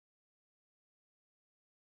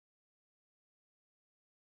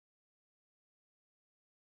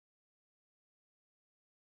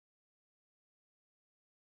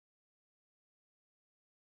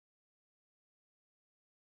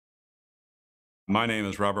My name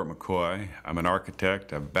is Robert McCoy. I'm an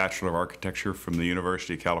architect. I have a Bachelor of Architecture from the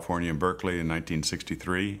University of California in Berkeley in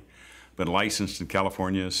 1963. Been licensed in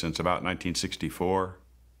California since about 1964.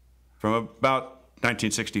 From about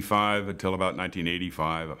 1965 until about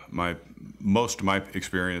 1985, most of my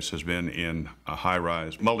experience has been in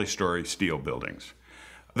high-rise, multi-story steel buildings.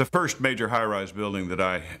 The first major high-rise building that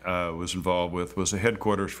I was involved with was the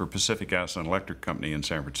headquarters for Pacific Gas and Electric Company in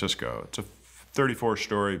San Francisco. It's a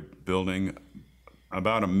 34-story building,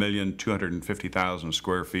 about 1,250,000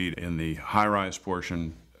 square feet in the high-rise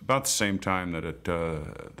portion, about the same time that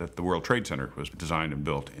that the World Trade Center was designed and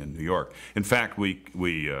built in New York. In fact, we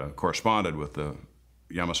corresponded with the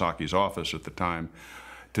Yamasaki's office at the time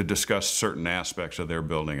to discuss certain aspects of their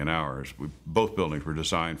building and ours. Both buildings were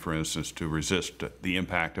designed, for instance, to resist the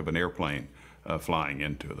impact of an airplane flying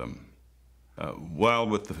into them. While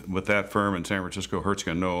with that firm in San Francisco,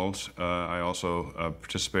 Hertzka Knowles, I also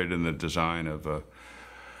participated in the design of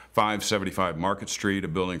 575 Market Street, a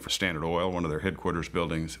building for Standard Oil, one of their headquarters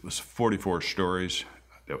buildings. It was 44 stories.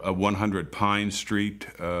 100 Pine Street,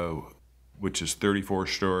 which is 34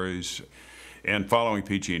 stories. And following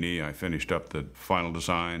PG&E, I finished up the final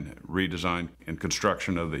design, redesign, and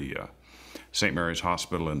construction of the St. Mary's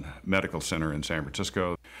Hospital and Medical Center in San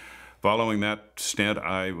Francisco. Following that stint,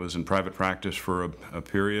 I was in private practice for a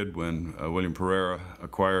period when William Pereira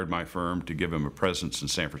acquired my firm to give him a presence in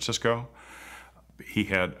San Francisco. He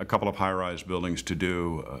had a couple of high-rise buildings to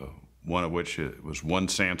do, one of which was One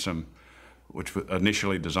Sansom, which was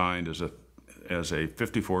initially designed as a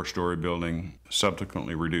 54-story building,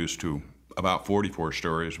 subsequently reduced to about 44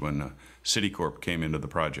 stories when Citicorp came into the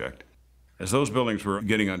project. As those buildings were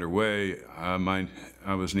getting underway,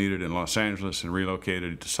 I was needed in Los Angeles and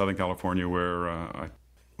relocated to Southern California, where I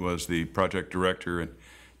was the project director and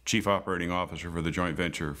chief operating officer for the joint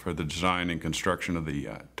venture for the design and construction of the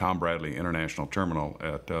Tom Bradley International Terminal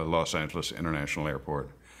at Los Angeles International Airport.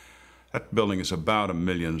 That building is about 1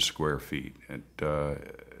 million square feet. It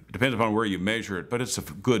depends upon where you measure it, but it's a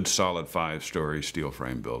good, solid 5-story steel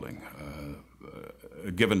frame building. A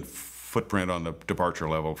given footprint on the departure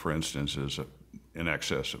level, for instance, is in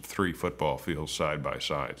excess of 3 football fields side by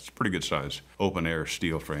side. It's a pretty good size open-air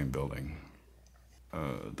steel frame building.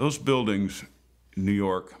 Those buildings in New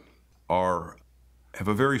York have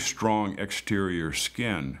a very strong exterior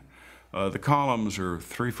skin. The columns are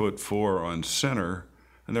 3'4" on center,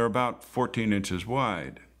 and they're about 14 inches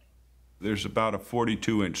wide. There's about a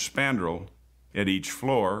 42-inch spandrel at each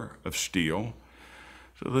floor of steel.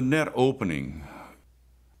 So the net opening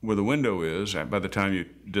where the window is, by the time you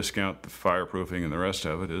discount the fireproofing and the rest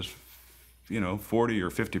of it, is 40 or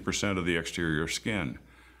 50% of the exterior skin.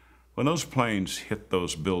 When those planes hit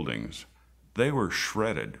those buildings, they were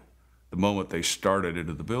shredded the moment they started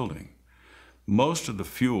into the building. Most of the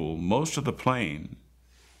fuel, most of the plane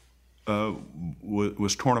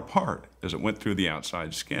was torn apart as it went through the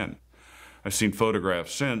outside skin. I've seen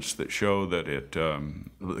photographs since that show that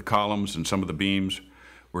the columns and some of the beams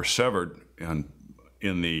were severed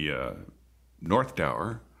in the North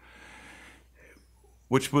Tower,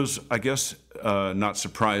 which was, I guess, not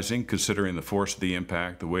surprising considering the force of the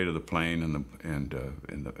impact, the weight of the plane,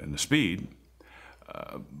 and the speed.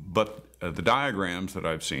 But the diagrams that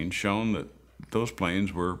I've seen shown that those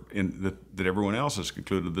planes were that everyone else has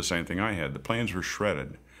concluded the same thing I had. The planes were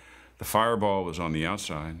shredded. The fireball was on the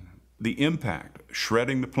outside. The impact,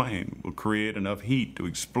 shredding the plane, will create enough heat to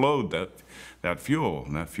explode that fuel.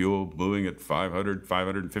 And that fuel moving at 500,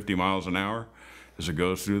 550 miles an hour as it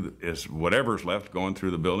goes through, as whatever's left going through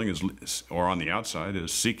the building or on the outside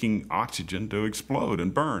is seeking oxygen to explode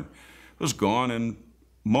and burn. It was gone in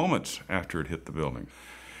moments after it hit the building.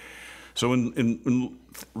 So in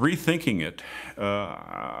rethinking it,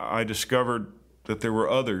 I discovered that there were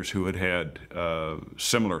others who had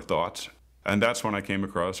similar thoughts. And that's when I came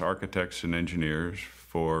across Architects and Engineers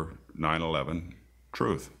for 9/11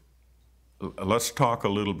 Truth. Let's talk a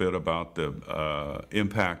little bit about the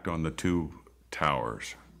impact on the 2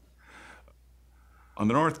 towers. On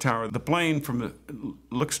the North Tower, the plane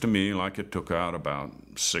looks to me like it took out about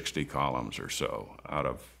 60 columns or so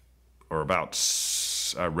I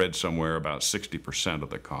read somewhere about 60% of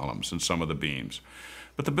the columns and some of the beams.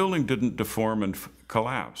 But the building didn't deform and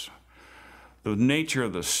collapse. The nature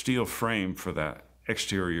of the steel frame for that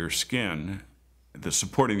exterior skin,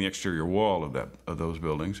 supporting the exterior wall of those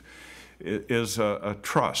buildings, is a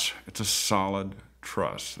truss. It's a solid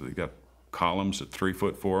truss. You've got columns at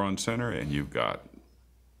 3'4" on center, and you've got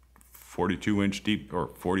 42-inch deep or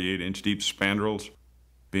 48-inch deep spandrels,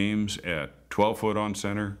 beams at 12 foot on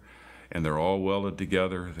center, and they're all welded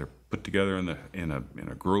together. They're put together in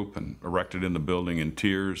a group and erected in the building in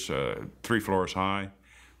tiers, 3 floors high,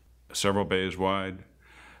 several bays wide.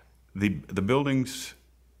 The buildings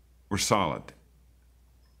were solid.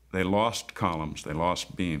 They lost columns, they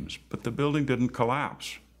lost beams, but the building didn't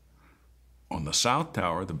collapse. On the south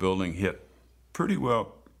tower, the building hit pretty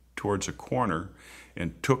well towards a corner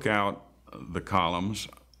and took out the columns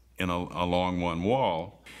along one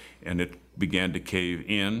wall, and it began to cave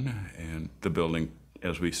in, and the building,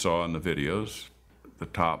 as we saw in the videos, the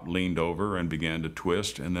top leaned over and began to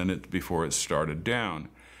twist, and then before it started down.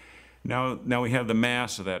 Now we have the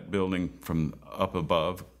mass of that building from up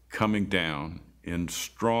above coming down in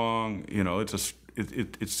strong,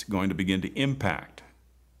 it's going to begin to impact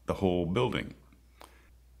the whole building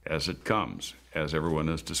as it comes, as everyone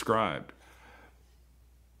has described.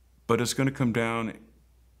 But it's going to come down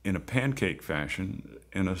in a pancake fashion,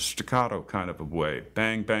 in a staccato kind of a way.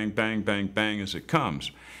 Bang, bang, bang, bang, bang as it comes.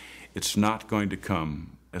 It's not going to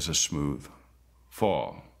come as a smooth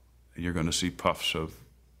fall. You're going to see puffs of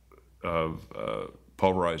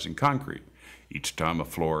pulverizing concrete. Each time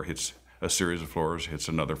a series of floors hits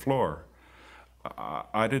another floor.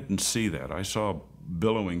 I didn't see that. I saw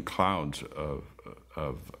billowing clouds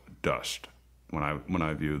of dust when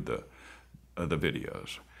I viewed the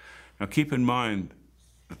videos. Now keep in mind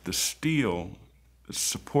that the steel that's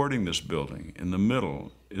supporting this building in the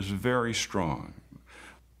middle is very strong.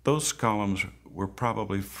 Those columns were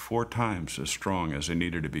probably 4 times as strong as they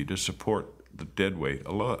needed to be to support the dead weight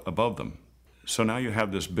above them. So now you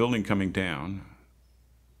have this building coming down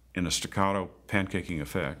in a staccato pancaking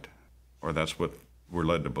effect, or that's what we're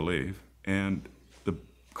led to believe, and the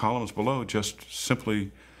columns below just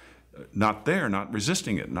simply not there, not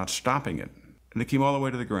resisting it, not stopping it. And they came all the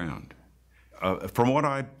way to the ground. From what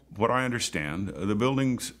I understand, the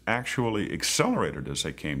buildings actually accelerated as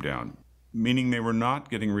they came down, meaning they were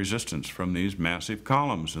not getting resistance from these massive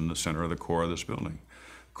columns in the center of the core of this building.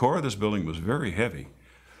 The core of this building was very heavy.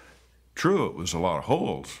 True, it was a lot of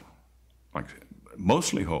holes, like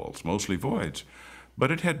mostly holes, mostly voids,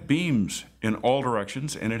 but it had beams in all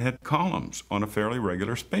directions, and it had columns on a fairly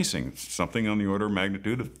regular spacing, something on the order of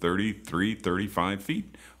magnitude of 33, 35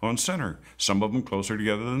 feet on center, some of them closer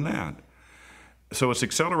together than that. So it's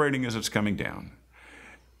accelerating as it's coming down.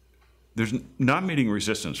 There's not meeting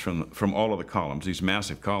resistance from all of the columns, these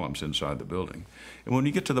massive columns inside the building. And when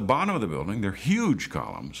you get to the bottom of the building, they're huge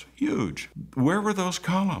columns, huge. Where were those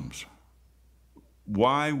columns?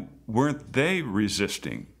 Why weren't they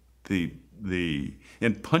resisting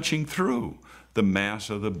and punching through the mass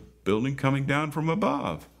of the building coming down from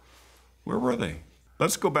above? Where were they?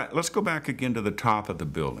 Let's go back again to the top of the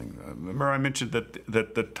building. Remember I mentioned that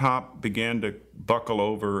the top began to buckle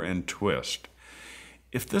over and twist.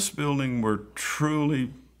 If this building were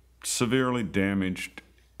truly severely damaged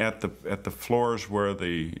at the floors where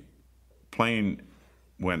the plane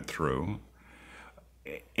went through,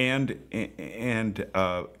 and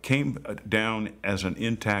came down as an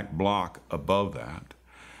intact block above that,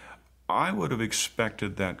 I would have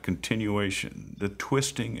expected that continuation, the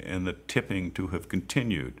twisting and the tipping to have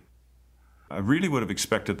continued. I really would have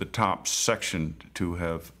expected the top section to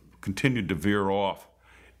have continued to veer off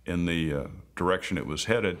in the direction it was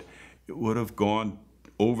headed. It would have gone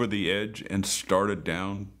over the edge and started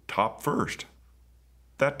down top first.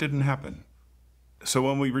 That didn't happen. So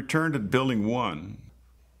when we returned to building 1,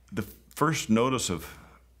 the first notice of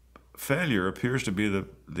failure appears to be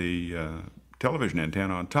the television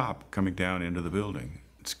antenna on top coming down into the building.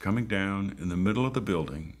 It's coming down in the middle of the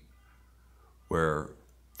building where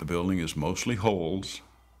the building is mostly holes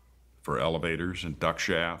for elevators and duct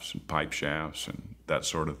shafts and pipe shafts and that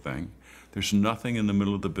sort of thing. There's nothing in the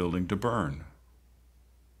middle of the building to burn.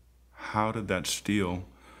 How did that steel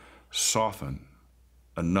soften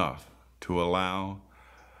enough to allow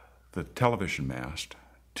the television mast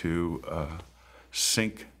to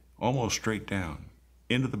sink almost straight down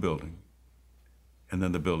into the building, and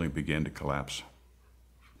then the building began to collapse?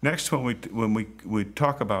 Next, when we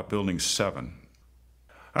talk about building 7,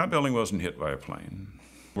 our building wasn't hit by a plane.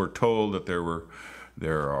 We're told that there were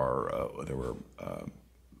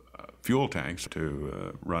fuel tanks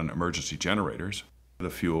to run emergency generators. The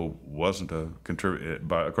fuel wasn't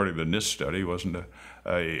according to the NIST study, wasn't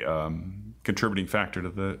a contributing factor to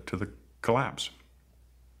the collapse.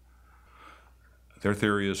 Their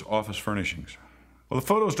theory is office furnishings. Well, the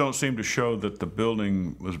photos don't seem to show that the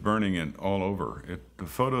building was burning all over. The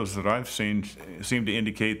photos that I've seen seem to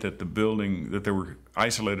indicate that that there were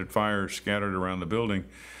isolated fires scattered around the building,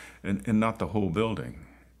 and not the whole building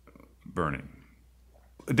burning.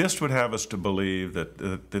 NIST would have us to believe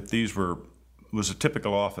that these were was a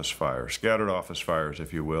typical office fire, scattered office fires,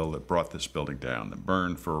 if you will, that brought this building down, that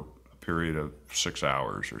burned for a period of 6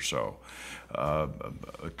 hours or so.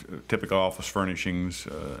 Typical office furnishings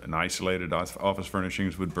and isolated office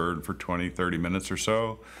furnishings would burn for 20, 30 minutes or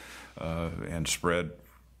so and spread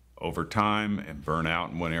over time and burn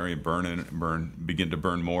out in one area, begin to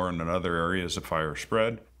burn more in another area as the fire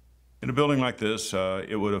spread. In a building like this,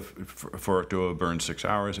 it would have, for it to have burned 6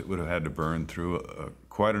 hours, it would have had to burn through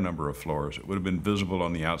quite a number of floors. It would have been visible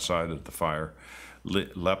on the outside as the fire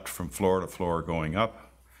leapt from floor to floor going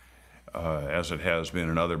up, as it has been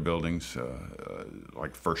in other buildings,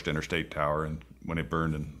 like First Interstate Tower and when it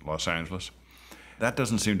burned in Los Angeles. That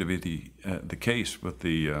doesn't seem to be the case with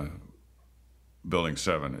the Building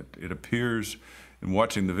 7. It appears in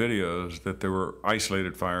watching the videos that there were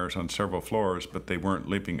isolated fires on several floors, but they weren't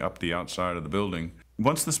leaping up the outside of the building.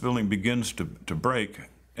 Once this building begins to break,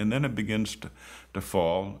 and then it begins to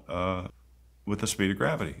fall with the speed of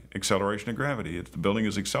gravity, acceleration of gravity. The building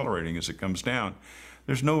is accelerating as it comes down.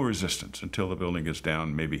 There's no resistance until the building gets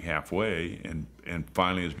down maybe halfway and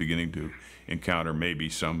finally is beginning to encounter maybe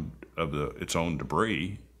some of its own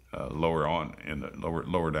debris lower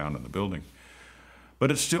down in the building. But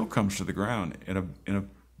it still comes to the ground in a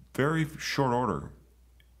very short order.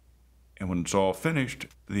 And when it's all finished,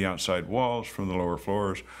 the outside walls from the lower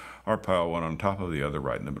floors are piled one on top of the other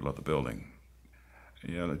right in the middle of the building.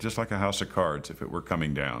 You know, just like a house of cards if it were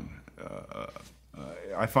coming down.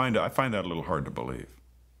 I find that a little hard to believe.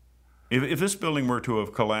 If this building were to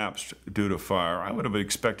have collapsed due to fire, I would have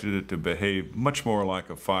expected it to behave much more like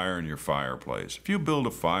a fire in your fireplace. If you build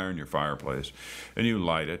a fire in your fireplace and you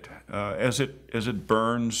light it, as it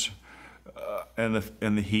burns and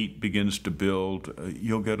the heat begins to build,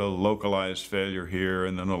 you'll get a localized failure here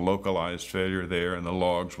and then a localized failure there, and the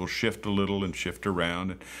logs will shift a little and shift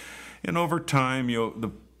around, and over time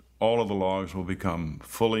all of the logs will become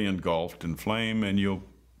fully engulfed in flame and you'll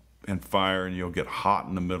get hot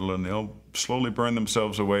in the middle, and they'll slowly burn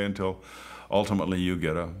themselves away until ultimately you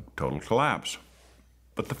get a total collapse.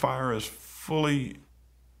 But the fire is fully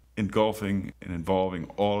engulfing and involving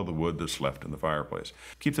all of the wood that's left in the fireplace.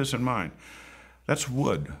 Keep this in mind. That's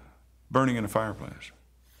wood burning in a fireplace,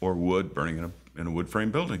 or wood burning in a wood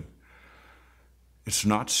frame building. It's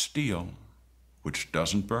not steel, which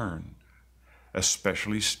doesn't burn,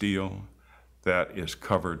 especially steel that is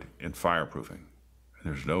covered in fireproofing.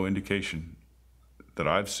 There's no indication that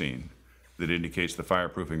I've seen that indicates the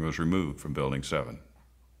fireproofing was removed from Building 7.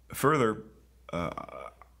 Further,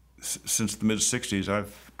 since the mid-60s,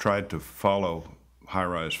 I've tried to follow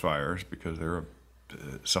high-rise fires because they're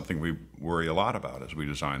something we worry a lot about as we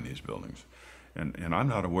design these buildings. And I'm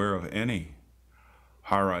not aware of any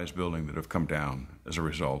high-rise building that have come down as a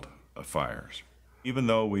result of fires. Even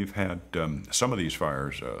though we've had some of these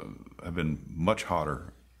fires have been much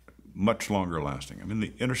hotter, much longer lasting. I mean,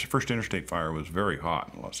 the first interstate fire was very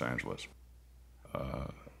hot in Los Angeles,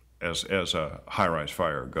 as a high-rise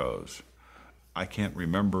fire goes. I can't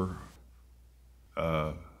remember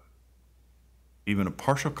even a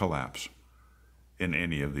partial collapse in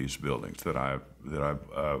any of these buildings that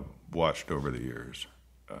I've watched over the years.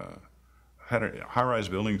 High-rise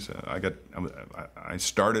buildings. I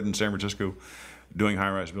started in San Francisco doing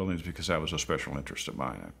high-rise buildings because that was a special interest of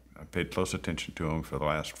mine. I paid close attention to them for the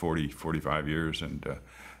last 40, 45 years, and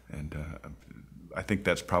I think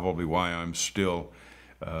that's probably why I'm still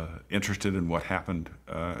interested in what happened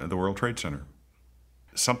at the World Trade Center.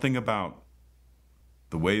 Something about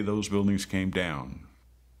the way those buildings came down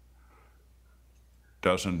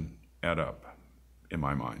doesn't add up in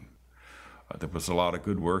my mind. There was a lot of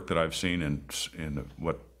good work that I've seen in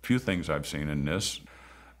what few things I've seen in this,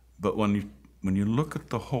 but when you look at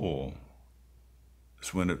the whole,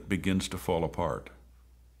 it's when it begins to fall apart.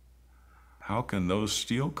 How can those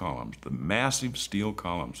steel columns, the massive steel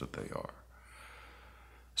columns that they are,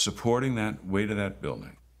 supporting that weight of that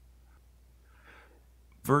building,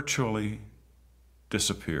 virtually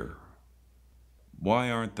disappear? Why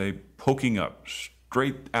aren't they poking up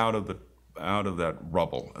straight out of that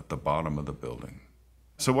rubble at the bottom of the building?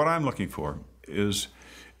 So what I'm looking for is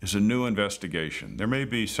a new investigation. There may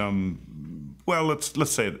be some, well,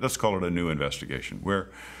 let's call it a new investigation where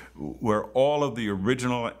all of the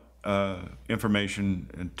original information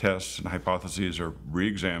and tests and hypotheses are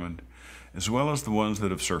re-examined, as well as the ones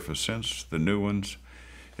that have surfaced since, the new ones,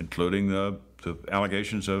 including the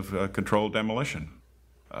allegations of controlled demolition.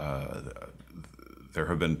 There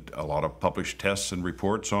have been a lot of published tests and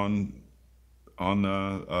reports on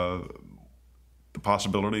the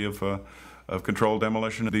possibility of controlled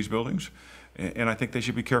demolition of these buildings, and I think they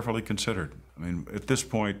should be carefully considered. I mean, at this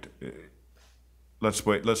point, let's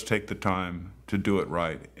wait, let's take the time to do it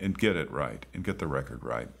right and get the record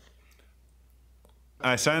right.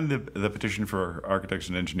 I signed the petition for architects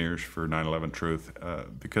and engineers for 9/11 Truth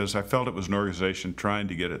because I felt it was an organization trying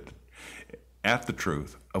to get at the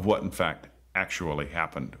truth of what in fact actually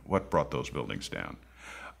happened, what brought those buildings down.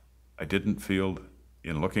 I didn't feel,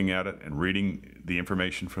 in looking at it and reading the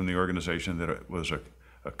information from the organization, that it was a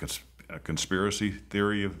conspiracy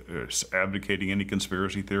theory of advocating any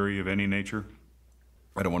conspiracy theory of any nature.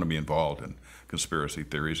 I don't want to be involved in conspiracy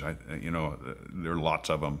theories. There are lots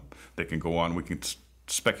of them. They can go on. We can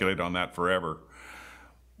speculate on that forever.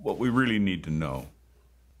 What we really need to know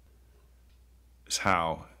is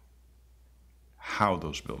how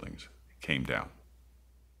those buildings came down.